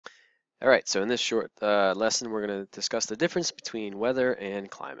All right, so in this short lesson, we're going to discuss the difference between weather and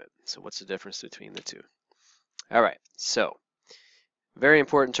climate. So what's the difference between the two? All right, so very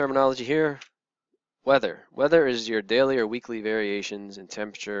important terminology here. Weather. Weather is your daily or weekly variations in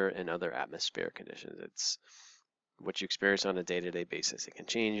temperature and other atmospheric conditions. It's what you experience on a day-to-day basis. It can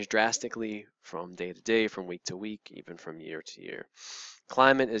change drastically from day to day, from week to week, even from year to year.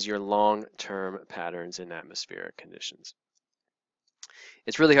 Climate is your long-term patterns in atmospheric conditions.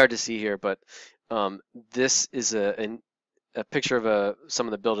 It's really hard to see here, but this is a picture of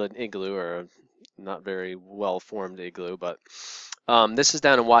someone that built an igloo, or a not very well-formed igloo, but this is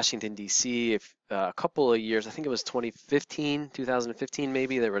down in Washington, D.C. If a couple of years, I think it was 2015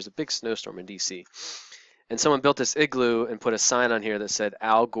 maybe, there was a big snowstorm in D.C. And someone built this igloo and put a sign on here that said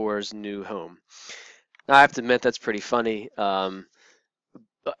Al Gore's new home. Now, I have to admit that's pretty funny.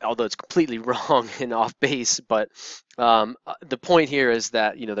 Although it's completely wrong and off base, but the point here is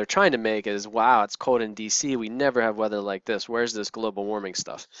that they're trying to make is, wow, it's cold in DC. We never have weather like this. Where's this global warming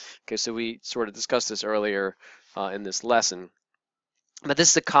stuff? Okay, so we sort of discussed this earlier in this lesson, but this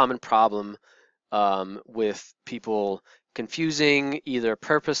is a common problem with people confusing either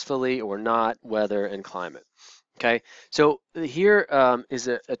purposefully or not weather and climate. Okay, so here is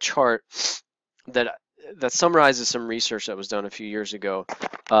a chart that summarizes some research that was done a few years ago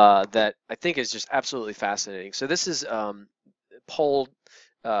that I think is just absolutely fascinating. So this is polled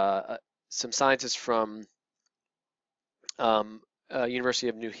some scientists from University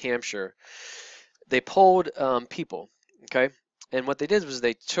of New Hampshire. They polled people, okay? And what they did was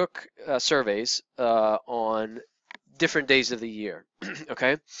they took surveys on different days of the year,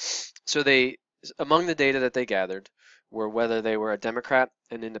 okay? So among the data that they gathered were whether they were a Democrat,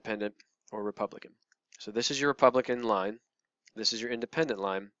 an independent, or Republican. So this is your Republican line, this is your independent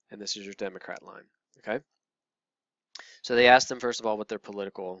line, and this is your Democrat line, okay? So they asked them, first of all, what their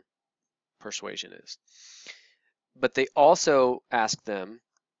political persuasion is. But they also asked them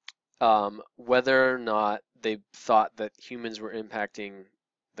whether or not they thought that humans were impacting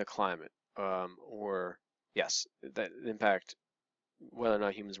the climate, or yes, that impact, whether or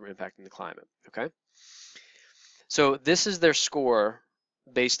not humans were impacting the climate, okay? So this is their score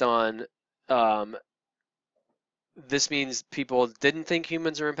based on this means people didn't think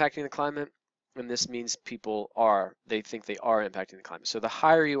humans are impacting the climate, and this means they think they are impacting the climate. So the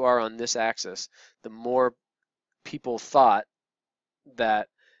higher you are on this axis, the more people thought that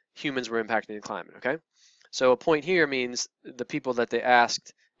humans were impacting the climate, okay? So a point here means the people that they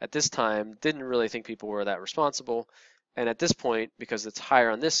asked at this time didn't really think people were that responsible, and at this point, because it's higher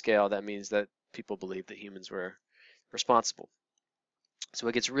on this scale, that means that people believe that humans were responsible. So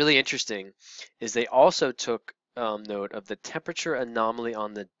what gets really interesting is they also took note of the temperature anomaly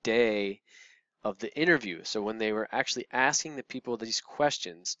on the day of the interview. So when they were actually asking the people these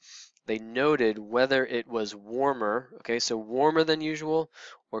questions, they noted whether it was warmer, okay, so warmer than usual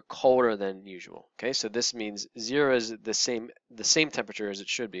or colder than usual. Okay, so this means 0 is the same temperature as it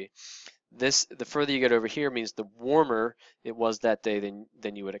should be. The further you get over here means the warmer it was that day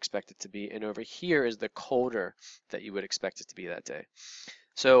than you would expect it to be, and over here is the colder that you would expect it to be that day.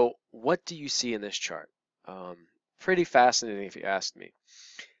 So what do you see in this chart? Pretty fascinating if you ask me.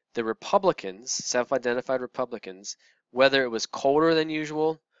 The Republicans, self-identified Republicans, whether it was colder than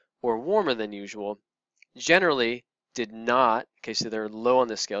usual or warmer than usual, generally did not, okay, so they're low on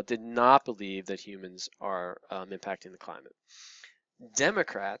this scale, did not believe that humans are impacting the climate.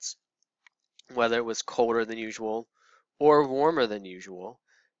 Democrats, whether it was colder than usual or warmer than usual,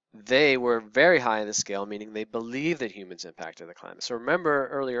 they were very high on the scale, meaning they believe that humans impacted the climate. So remember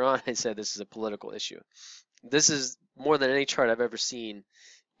earlier on I said this is a political issue. This is more than any chart I've ever seen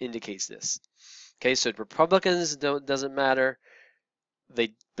indicates this. Okay, so Republicans doesn't matter.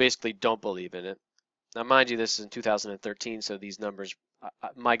 They basically don't believe in it. Now, mind you, this is in 2013, so these numbers,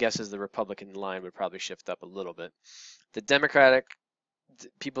 my guess is the Republican line would probably shift up a little bit. The Democratic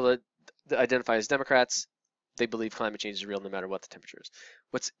people that identify as Democrats, they believe climate change is real no matter what the temperature is.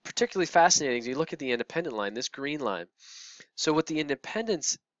 What's particularly fascinating is you look at the independent line, this green line. So what the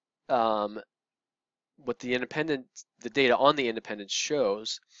independents, the data on the independents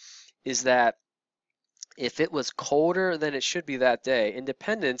shows is that if it was colder than it should be that day,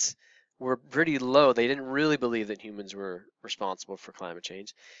 independents were pretty low. They didn't really believe that humans were responsible for climate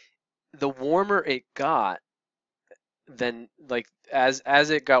change. The warmer it got, then as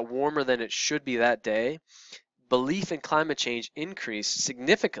it got warmer than it should be that day, belief in climate change increased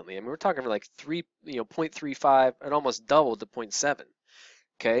significantly. I mean, we're talking like 0.35, it almost doubled to 0.7.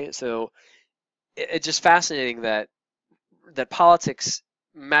 Okay, so it's just fascinating that politics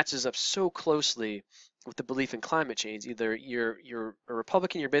matches up so closely with the belief in climate change. Either you're a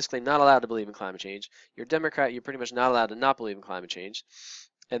Republican, you're basically not allowed to believe in climate change. You're a Democrat, you're pretty much not allowed to not believe in climate change.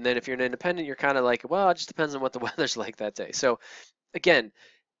 And then if you're an independent, you're kind of like, well, it just depends on what the weather's like that day. So again,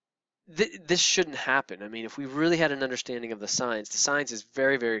 this shouldn't happen. I mean, if we really had an understanding of the science is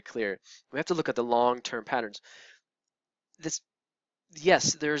very, very clear. We have to look at the long-term patterns. This,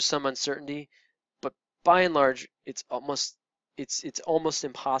 yes, there's some uncertainty, but by and large, it's almost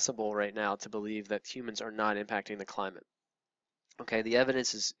impossible right now to believe that humans are not impacting the climate. Okay, the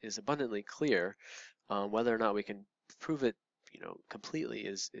evidence is abundantly clear. Whether or not we can prove it, completely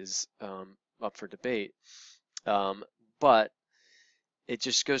is up for debate. Um, but it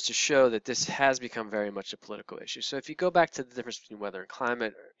just goes to show that this has become very much a political issue. So if you go back to the difference between weather and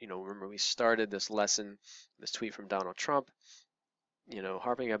climate, remember we started this lesson, this tweet from Donald Trump,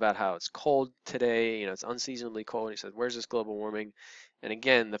 harping about how it's cold today, it's unseasonably cold. He said, where's this global warming? And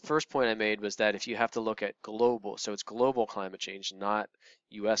again, the first point I made was that if you have to look at global, so it's global climate change, not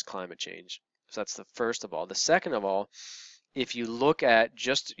US climate change. So that's the first of all. The second of all, if you look at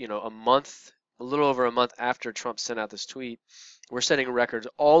just, a little over a month after Trump sent out this tweet, we're setting records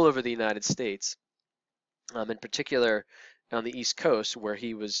all over the United States, in particular on the East Coast where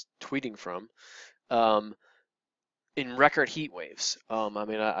he was tweeting from. In record heat waves. I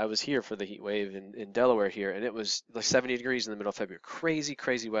mean, I was here for the heat wave in Delaware here, and it was like 70 degrees in the middle of February. Crazy,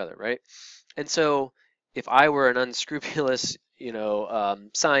 crazy weather, right? And so if I were an unscrupulous,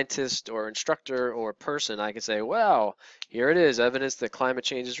 scientist or instructor or person, I could say, well, here it is, evidence that climate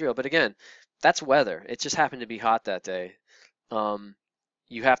change is real. But again, that's weather. It just happened to be hot that day. Um,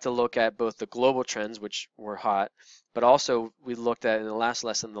 you have to look at both the global trends, which were hot, but also we looked at in the last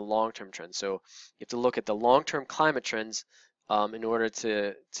lesson the long-term trends. So you have to look at the long-term climate trends in order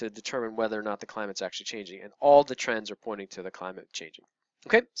to determine whether or not the climate's actually changing. And all the trends are pointing to the climate changing.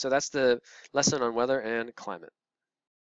 Okay, so that's the lesson on weather and climate.